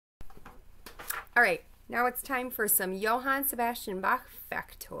All right, now it's time for some Johann Sebastian Bach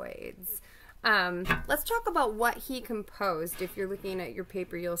factoids. Let's talk about what he composed. If you're looking at your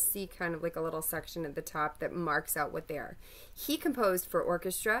paper, you'll see kind of like a little section at the top that marks out what they are. He composed for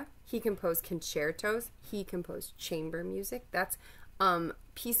orchestra. He composed concertos. He composed chamber music. That's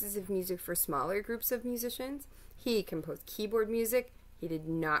pieces of music for smaller groups of musicians. He composed keyboard music. He did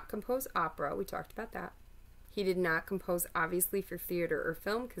not compose opera. We talked about that. He did not compose, obviously, for theater or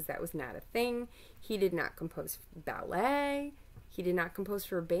film because that was not a thing. He did not compose ballet. He did not compose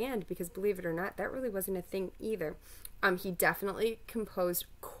for a band because, believe it or not, that really wasn't a thing either. He definitely composed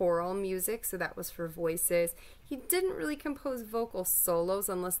choral music, so that was for voices. He didn't really compose vocal solos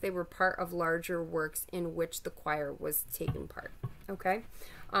unless they were part of larger works in which the choir was taking part. Okay?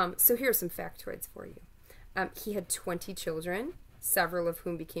 So here are some factoids for you. He had 20 children, several of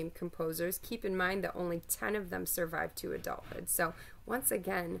whom became composers. Keep in mind that only 10 of them survived to adulthood. So, once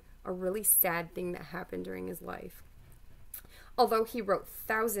again, a really sad thing that happened during his life. Although he wrote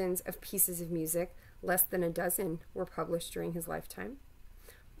thousands of pieces of music, less than a dozen were published during his lifetime.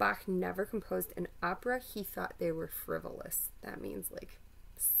 Bach never composed an opera. He thought they were frivolous. That means, like,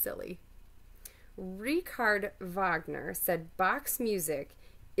 silly. Richard Wagner said Bach's music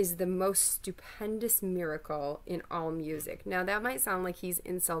is the most stupendous miracle in all music. Now, that might sound like he's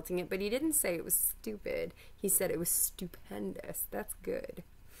insulting it, but he didn't say it was stupid. He said it was stupendous. That's good.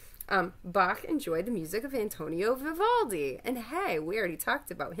 Bach enjoyed the music of Antonio Vivaldi. And hey, we already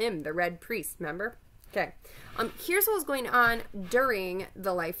talked about him, the Red Priest, remember? Okay. Here's what was going on during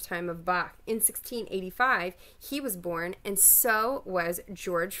the lifetime of Bach. In 1685, he was born, and so was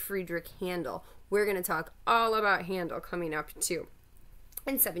George Friedrich Handel. We're going to talk all about Handel coming up, too.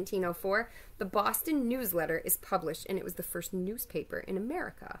 In 1704, the Boston Newsletter is published, and it was the first newspaper in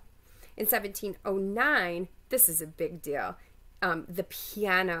America. In 1709, this is a big deal. The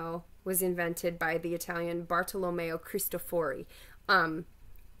piano was invented by the Italian Bartolomeo Cristofori.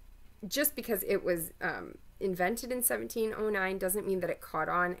 Just because it was invented in 1709 doesn't mean that it caught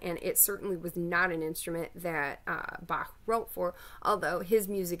on, and it certainly was not an instrument that Bach wrote for, although his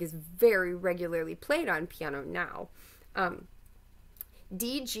music is very regularly played on piano now.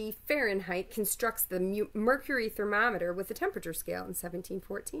 D.G. Fahrenheit constructs the mercury thermometer with a temperature scale in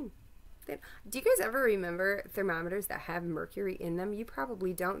 1714. Do you guys ever remember thermometers that have mercury in them? You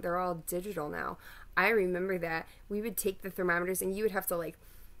probably don't. They're all digital now. I remember that we would take the thermometers and you would have to like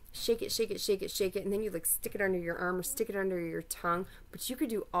shake it, shake it, shake it, shake it, and then you'd like stick it under your arm or stick it under your tongue. But you could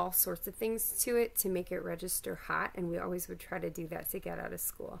do all sorts of things to it to make it register hot, and we always would try to do that to get out of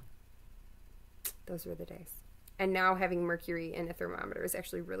school. Those were the days. And now having mercury in a thermometer is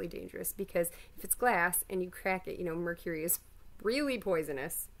actually really dangerous because if it's glass and you crack it, you know, mercury is really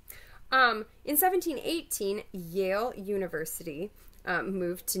poisonous. In 1718, Yale University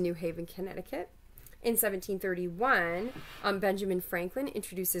moved to New Haven, Connecticut. In 1731, Benjamin Franklin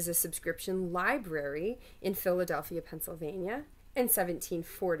introduces a subscription library in Philadelphia, Pennsylvania. In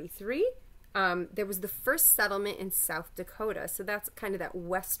 1743, there was the first settlement in South Dakota. So that's kind of that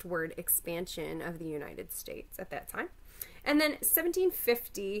westward expansion of the United States at that time. And then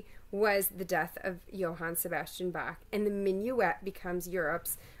 1750 was the death of Johann Sebastian Bach, and the minuet becomes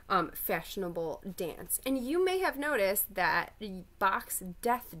Europe's fashionable dance. And you may have noticed that Bach's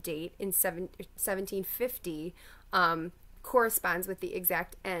death date in 1750 corresponds with the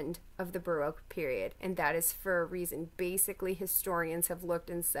exact end of the Baroque period, and that is for a reason. Basically, historians have looked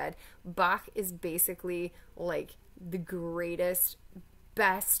and said Bach is basically like the greatest,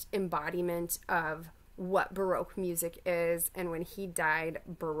 best embodiment of what Baroque music is, and when he died,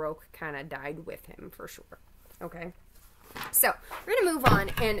 Baroque kind of died with him for sure. Okay? So, we're going to move on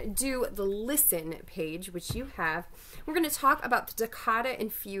and do the listen page, which you have. We're going to talk about the toccata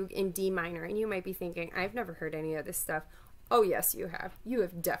and fugue in D minor, and you might be thinking, I've never heard any of this stuff. Oh, yes, you have. You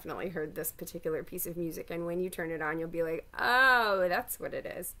have definitely heard this particular piece of music, and when you turn it on, you'll be like, oh, that's what it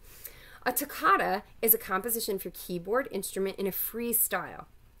is. A toccata is a composition for keyboard instrument in a free style.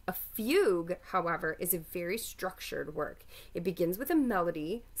 A fugue, however, is a very structured work. It begins with a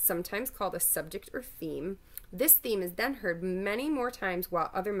melody, sometimes called a subject or theme. This theme is then heard many more times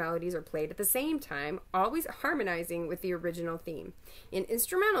while other melodies are played at the same time, always harmonizing with the original theme. In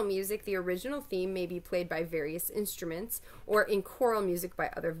instrumental music, the original theme may be played by various instruments, or in choral music by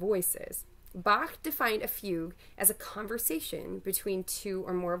other voices. Bach defined a fugue as a conversation between two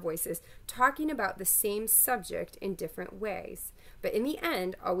or more voices talking about the same subject in different ways, but in the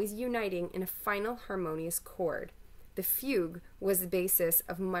end always uniting in a final harmonious chord. The fugue was the basis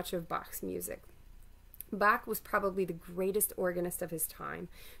of much of Bach's music. Bach was probably the greatest organist of his time.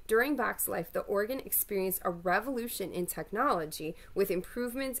 During Bach's life, the organ experienced a revolution in technology with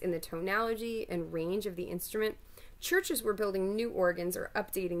improvements in the tonality and range of the instrument. Churches were building new organs or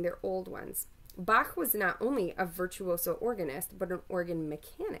updating their old ones. Bach was not only a virtuoso organist, but an organ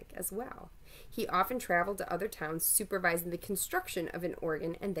mechanic as well. He often traveled to other towns supervising the construction of an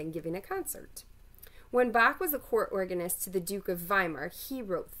organ and then giving a concert. When Bach was a court organist to the Duke of Weimar, he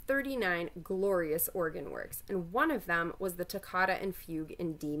wrote 39 glorious organ works, and one of them was the Toccata and Fugue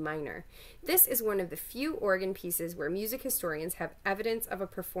in D minor. This is one of the few organ pieces where music historians have evidence of a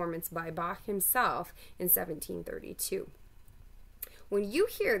performance by Bach himself in 1732. When you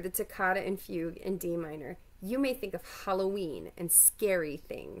hear the Toccata and Fugue in D minor, you may think of Halloween and scary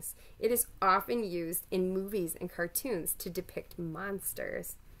things. It is often used in movies and cartoons to depict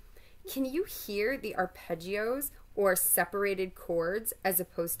monsters. Can you hear the arpeggios or separated chords as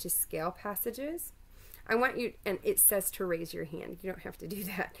opposed to scale passages? I want you, and it says to raise your hand. You don't have to do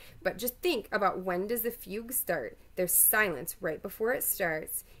that. But just think about, when does the fugue start? There's silence right before it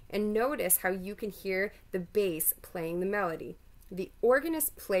starts. And notice how you can hear the bass playing the melody. The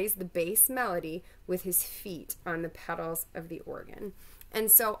organist plays the bass melody with his feet on the pedals of the organ. And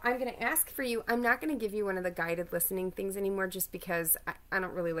so I'm going to ask for you, I'm not going to give you one of the guided listening things anymore, just because I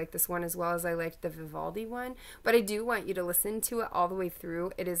don't really like this one as well as I liked the Vivaldi one, but I do want you to listen to it all the way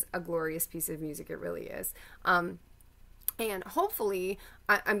through. It is a glorious piece of music, it really is. And hopefully,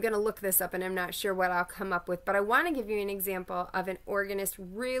 I'm going to look this up and I'm not sure what I'll come up with, but I want to give you an example of an organist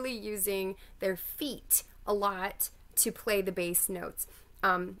really using their feet a lot to play the bass notes.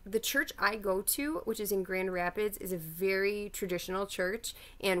 The church I go to, which is in Grand Rapids, is a very traditional church,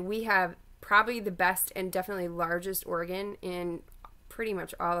 and we have probably the best and definitely largest organ in pretty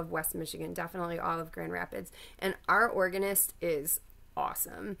much all of West Michigan, definitely all of Grand Rapids, and our organist is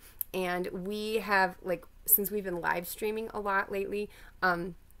awesome. And we have, like, since we've been live streaming a lot lately,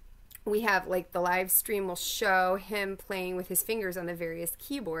 we have, like, the live stream will show him playing with his fingers on the various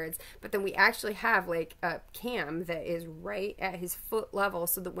keyboards, but then we actually have, like, a cam that is right at his foot level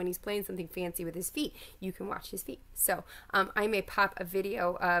so that when he's playing something fancy with his feet, you can watch his feet. So I may pop a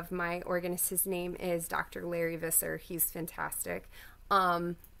video of my organist. His name is Dr. Larry Visser. He's fantastic.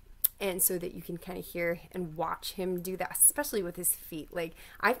 And so that you can kind of hear and watch him do that, especially with his feet. Like,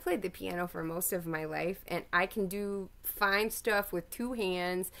 I've played the piano for most of my life, and I can do fine stuff with two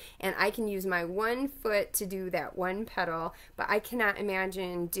hands, and I can use my one foot to do that one pedal, but I cannot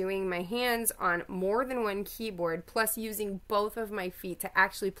imagine doing my hands on more than one keyboard, plus using both of my feet to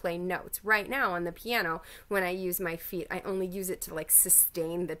actually play notes. Right now on the piano, when I use my feet, I only use it to, like,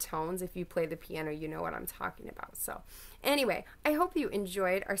 sustain the tones. If you play the piano, you know what I'm talking about. So anyway, I hope you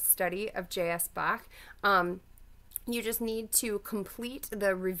enjoyed our study of J.S. Bach. You just need to complete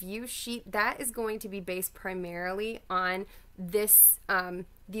the review sheet. That is going to be based primarily on this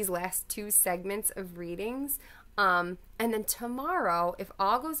these last two segments of readings. And then tomorrow, if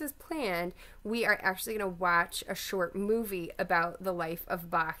all goes as planned, we are actually going to watch a short movie about the life of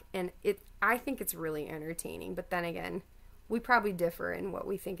Bach. And I think it's really entertaining. But then again, we probably differ in what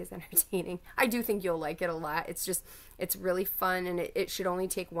we think is entertaining. I do think you'll like it a lot. It's really fun, and it should only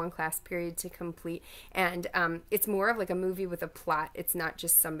take one class period to complete. And it's more of like a movie with a plot. It's not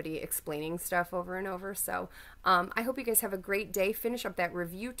just somebody explaining stuff over and over. So I hope you guys have a great day. Finish up that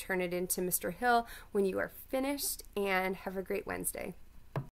review. Turn it into Mr. Hill when you are finished, and have a great Wednesday.